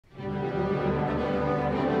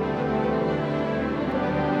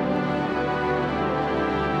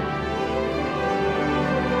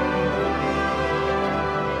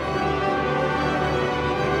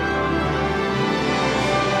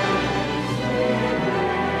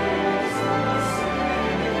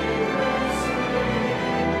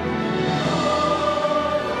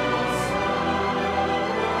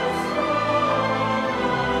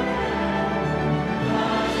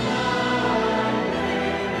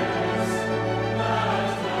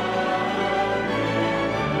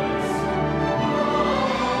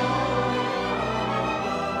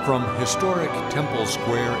From historic Temple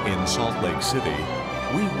Square in Salt Lake City,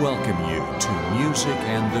 we welcome you to Music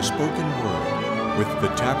and the Spoken Word with the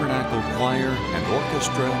Tabernacle Choir and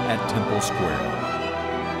Orchestra at Temple Square.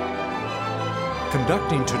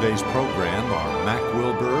 Conducting today's program are Mack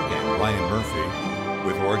Wilberg and Ryan Murphy,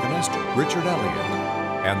 with organist Richard Elliott,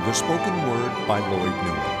 and the spoken word by Lloyd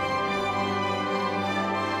Newell.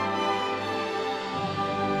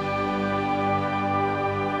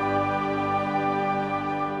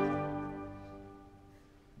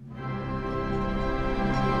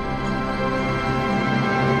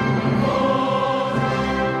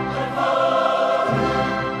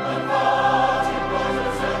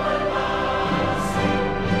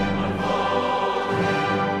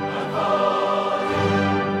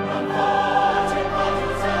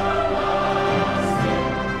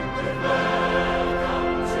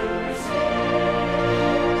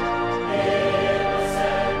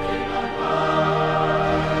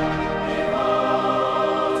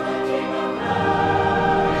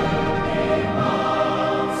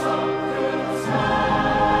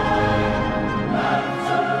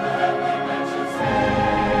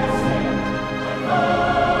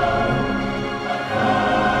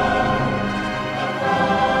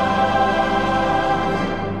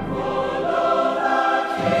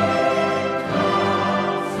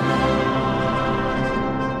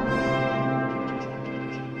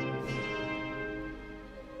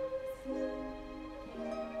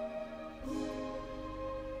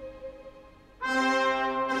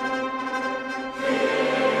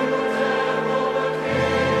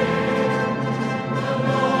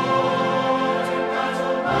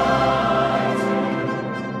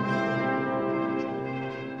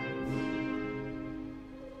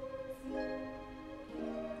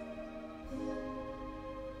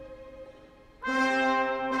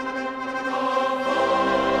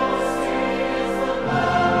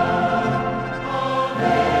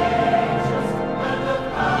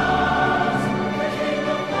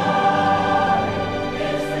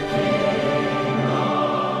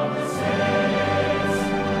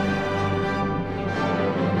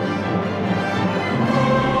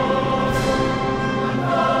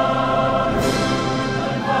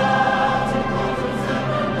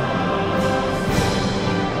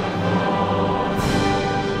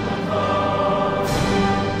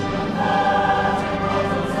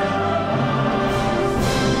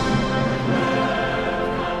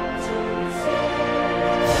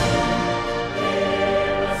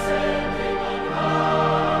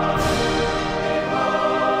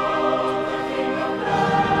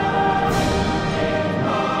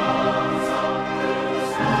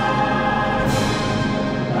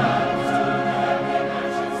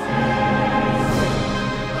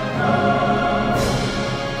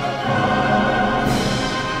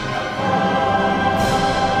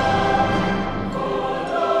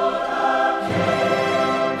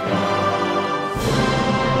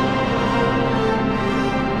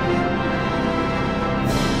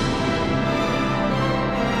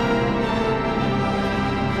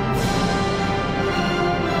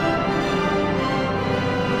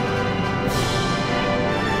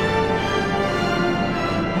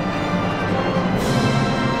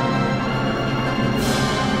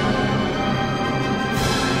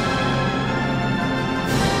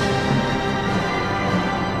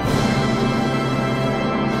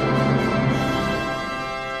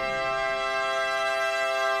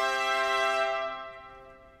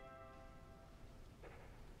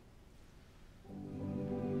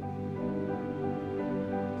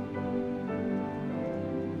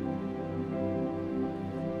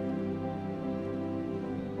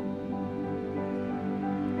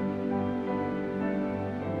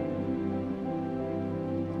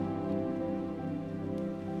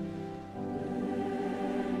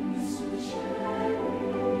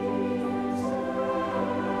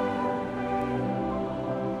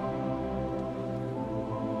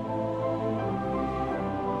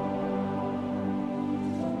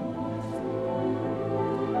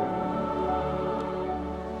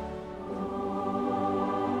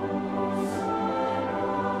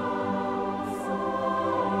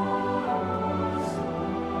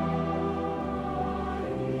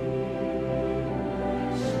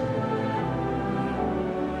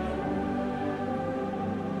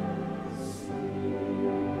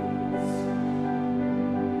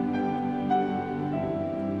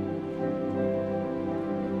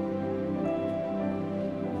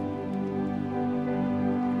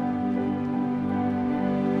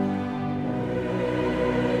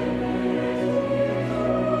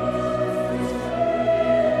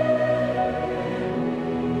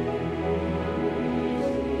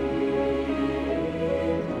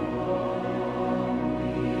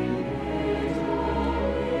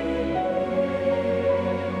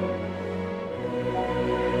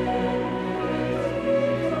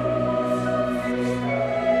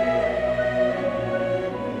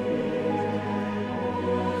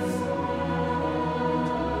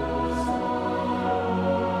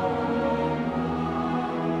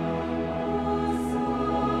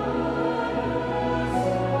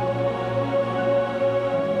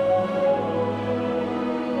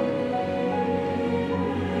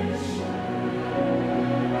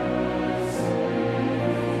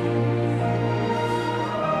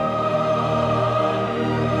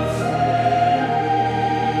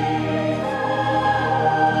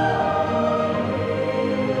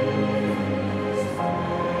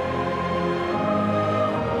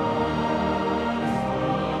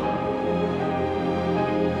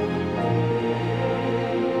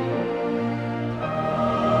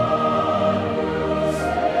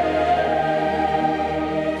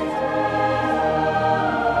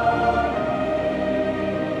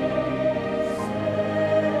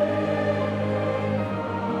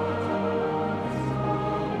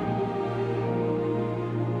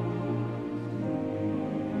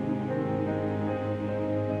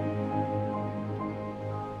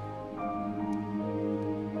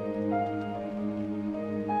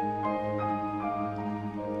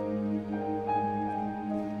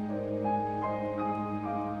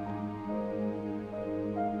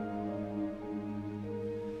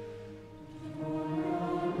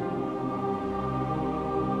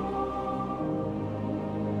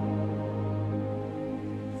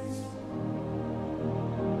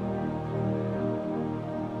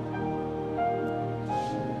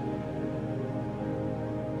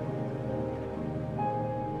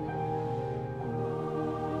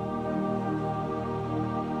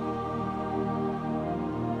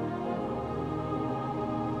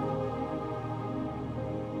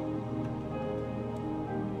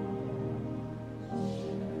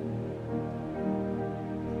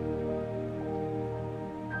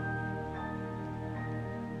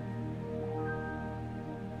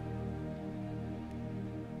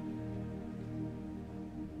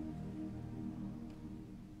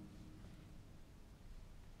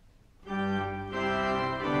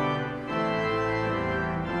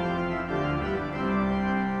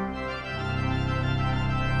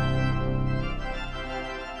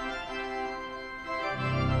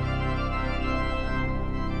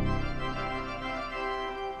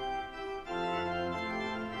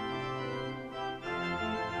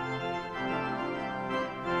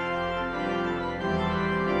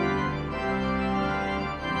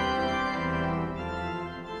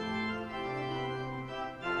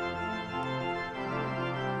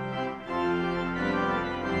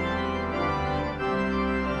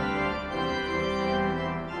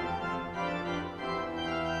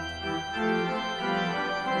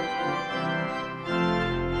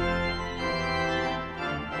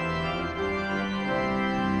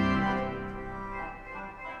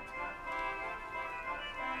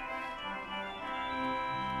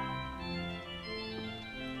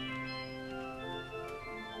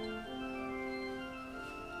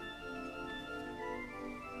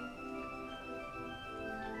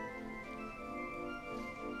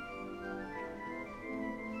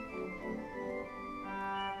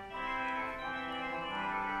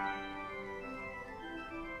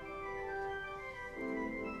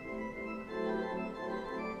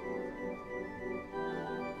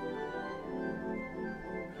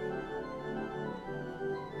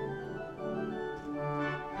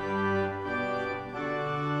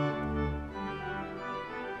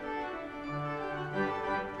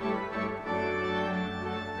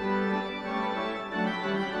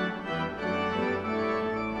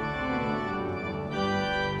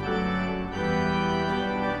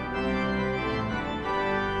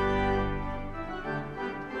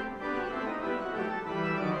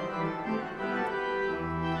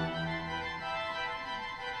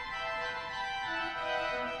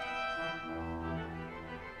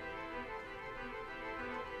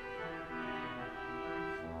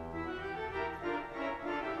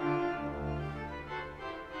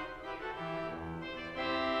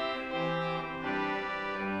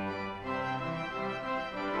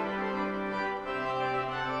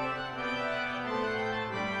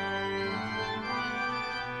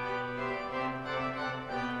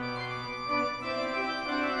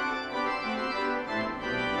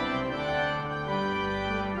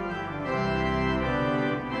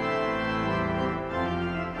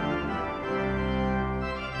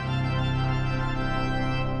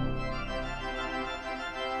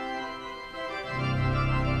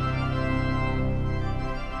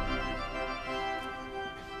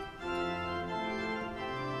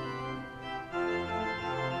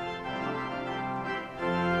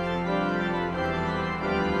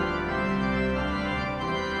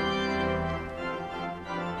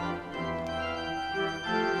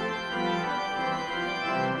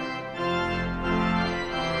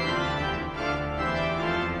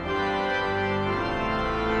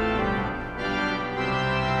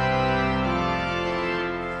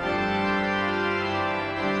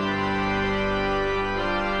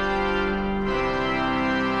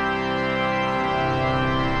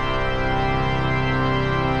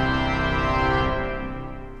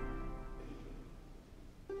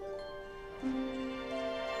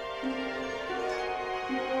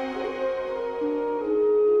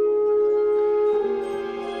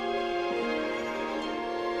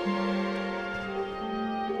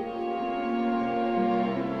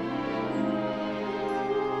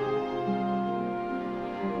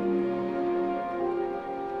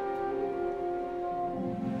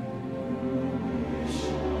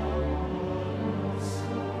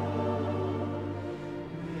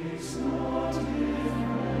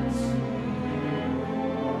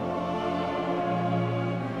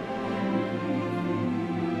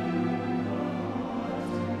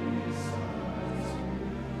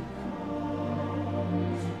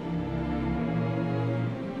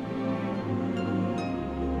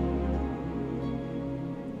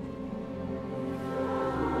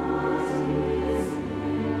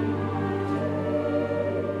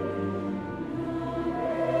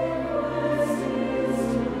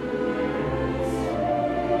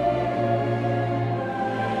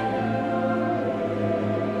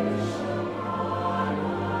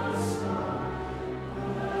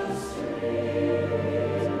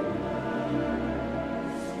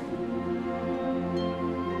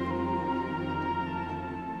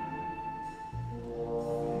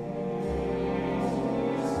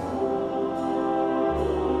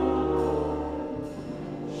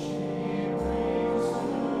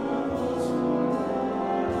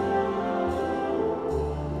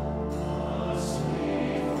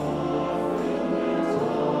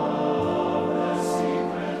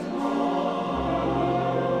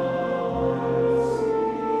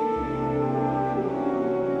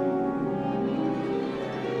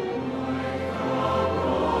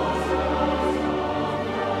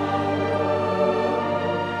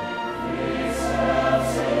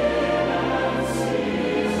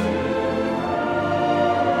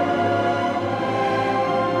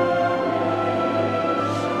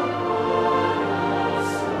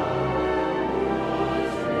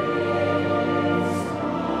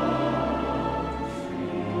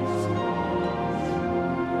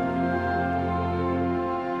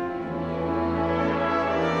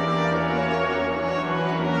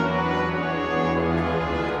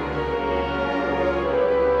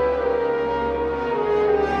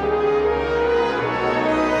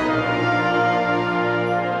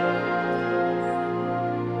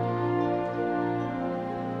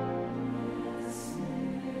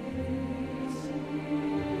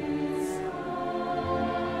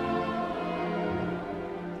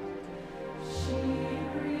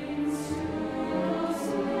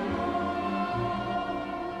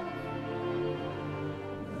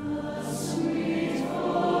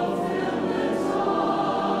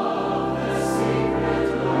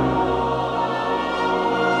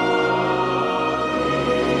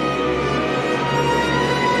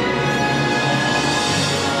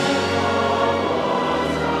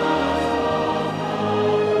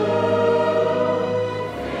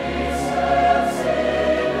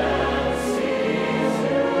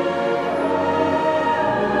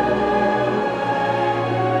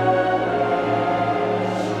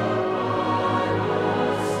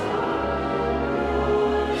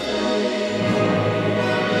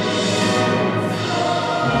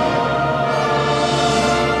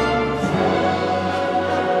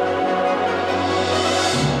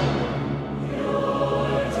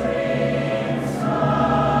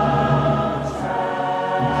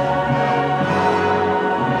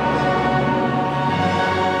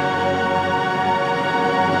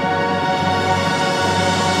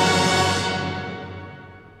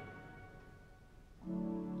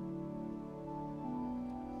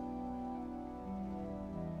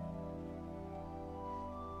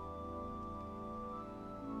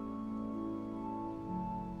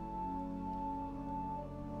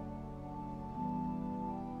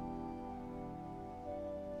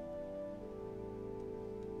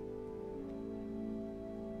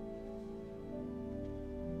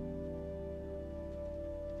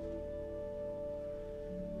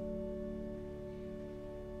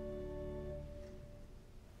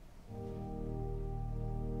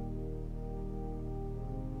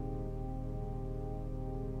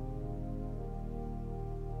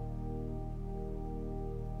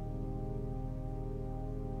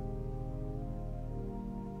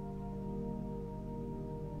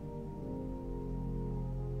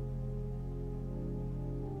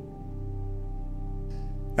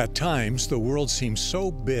 At times, the world seems so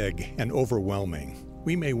big and overwhelming.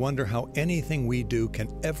 We may wonder how anything we do can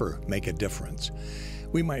ever make a difference.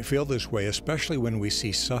 We might feel this way, especially when we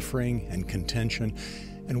see suffering and contention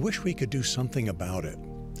and wish we could do something about it.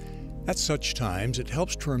 At such times, it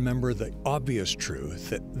helps to remember the obvious truth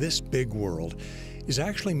that this big world is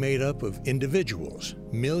actually made up of individuals,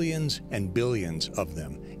 millions and billions of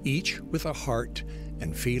them, each with a heart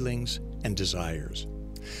and feelings and desires.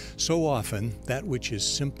 So often, that which is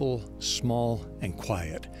simple, small, and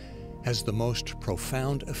quiet has the most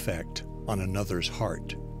profound effect on another's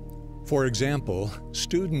heart. For example,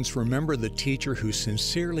 students remember the teacher who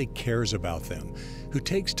sincerely cares about them, who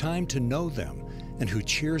takes time to know them, and who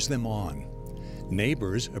cheers them on.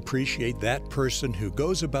 Neighbors appreciate that person who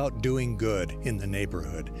goes about doing good in the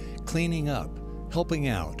neighborhood, cleaning up, helping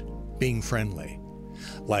out, being friendly.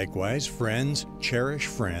 Likewise, friends cherish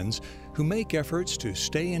friends who make efforts to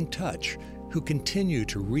stay in touch, who continue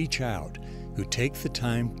to reach out, who take the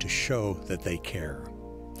time to show that they care.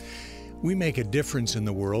 We make a difference in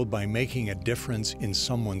the world by making a difference in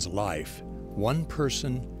someone's life, one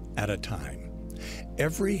person at a time.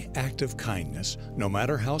 Every act of kindness, no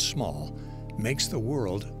matter how small, makes the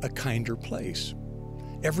world a kinder place.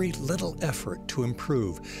 Every little effort to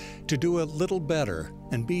improve, to do a little better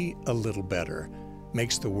and be a little better,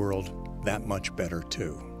 makes the world that much better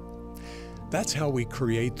too. That's how we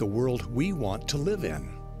create the world we want to live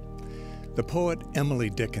in. The poet Emily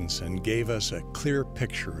Dickinson gave us a clear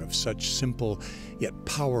picture of such simple yet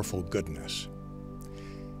powerful goodness.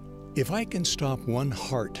 If I can stop one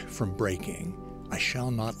heart from breaking, I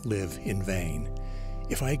shall not live in vain.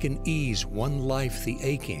 If I can ease one life the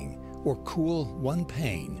aching, or cool one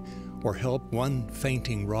pain, or help one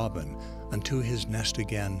fainting robin unto his nest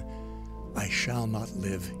again, I shall not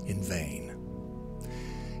live in vain.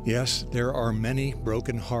 Yes, there are many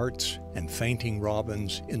broken hearts and fainting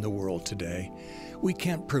robins in the world today. We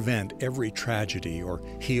can't prevent every tragedy or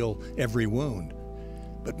heal every wound,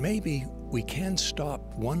 but maybe we can stop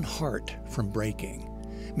one heart from breaking.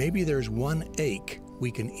 Maybe there's one ache we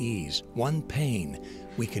can ease, one pain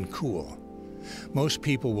we can cool. Most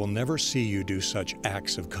people will never see you do such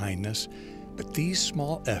acts of kindness, but these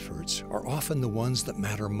small efforts are often the ones that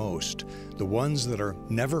matter most, the ones that are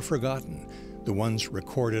never forgotten, the ones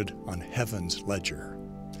recorded on heaven's ledger.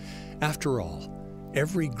 After all,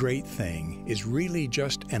 every great thing is really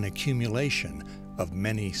just an accumulation of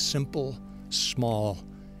many simple, small,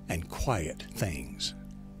 and quiet things.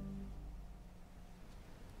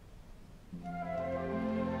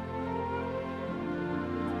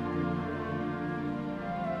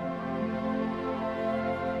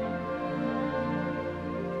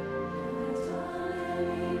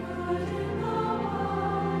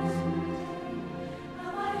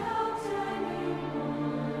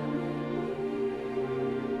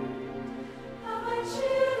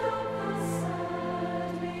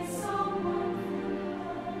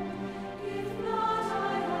 Give not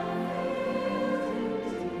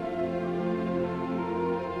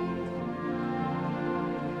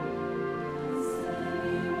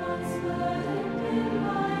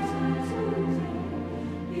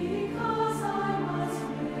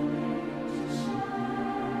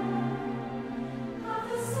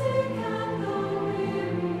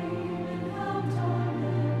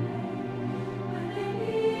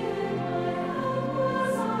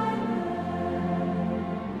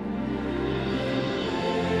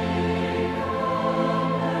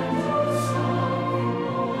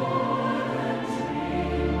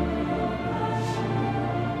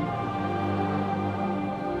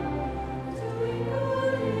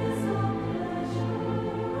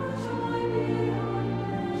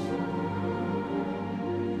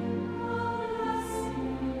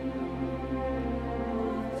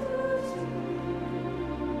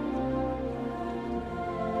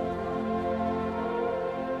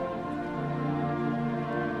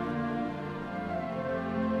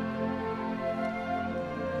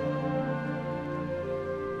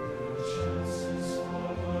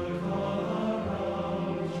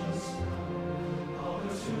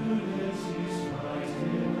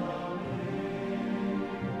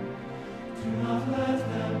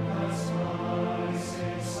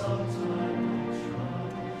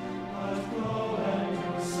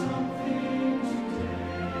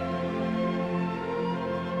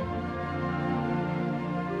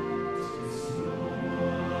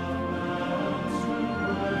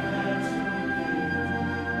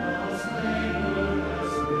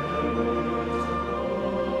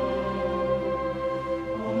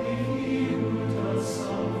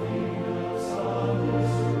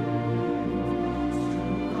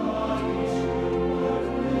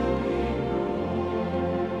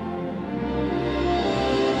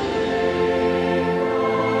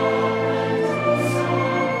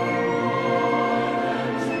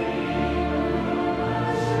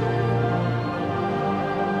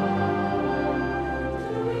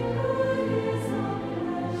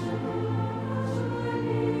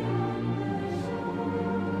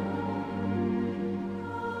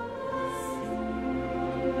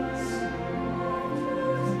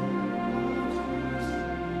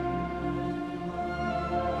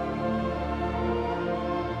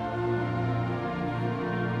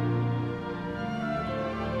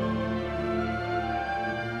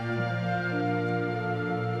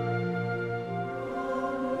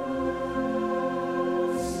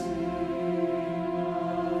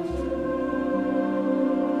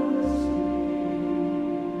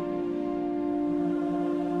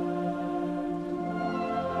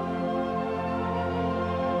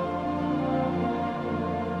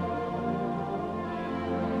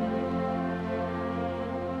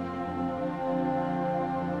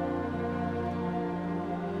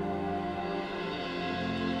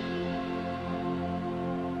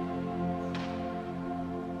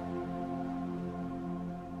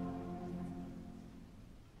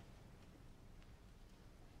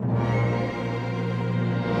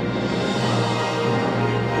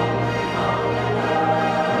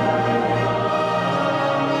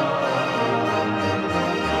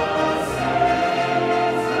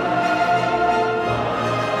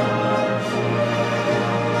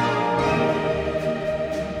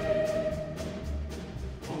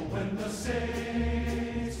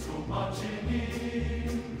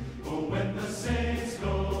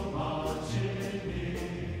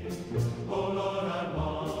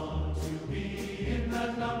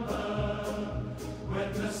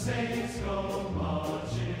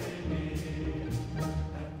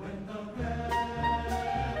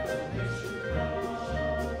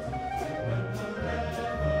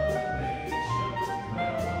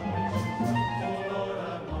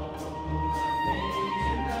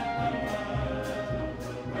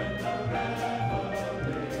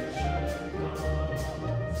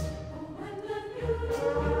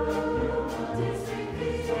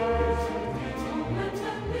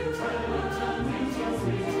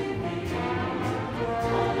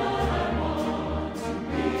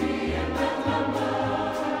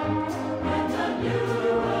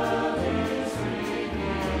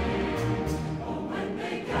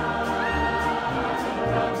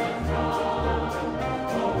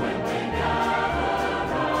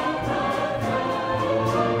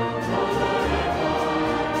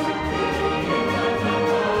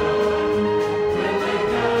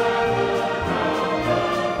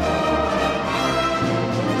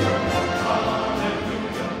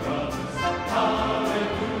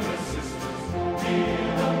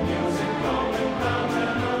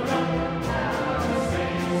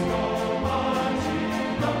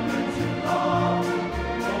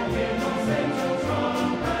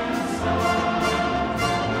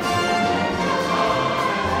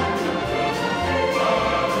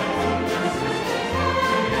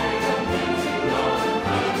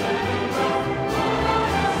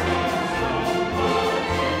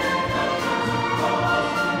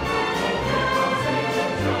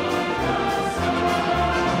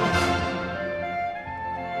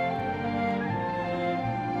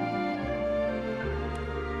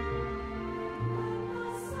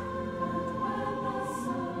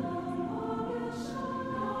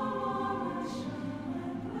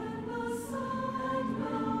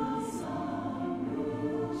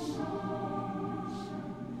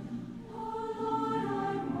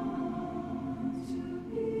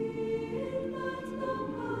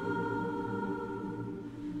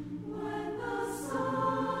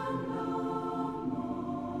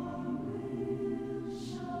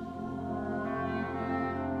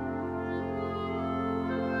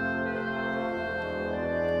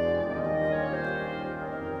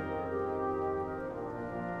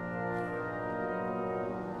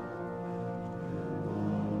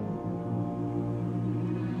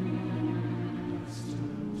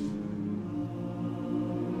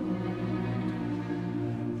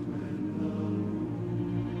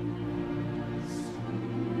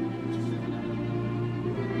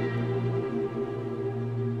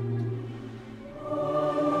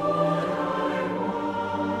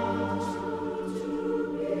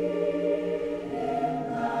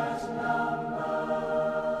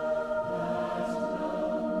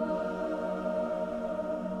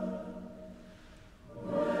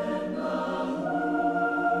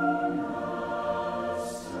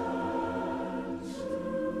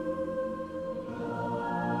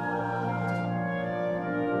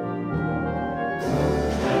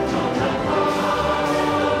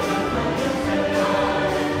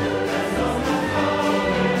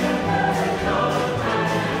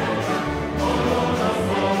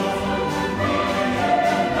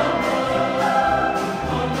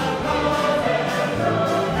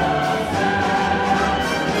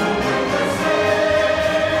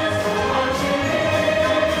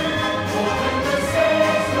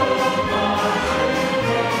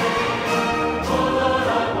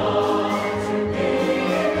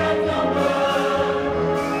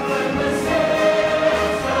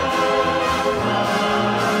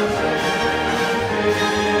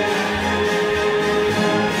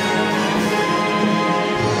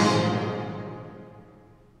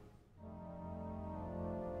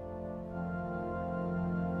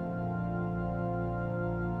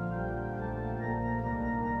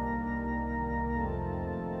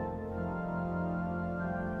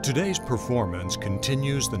Today's performance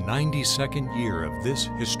continues the 92nd year of this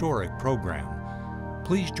historic program.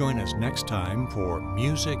 Please join us next time for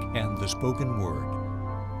Music and the Spoken Word.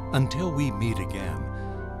 Until we meet again,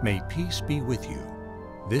 may peace be with you,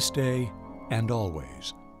 this day and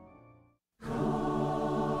always.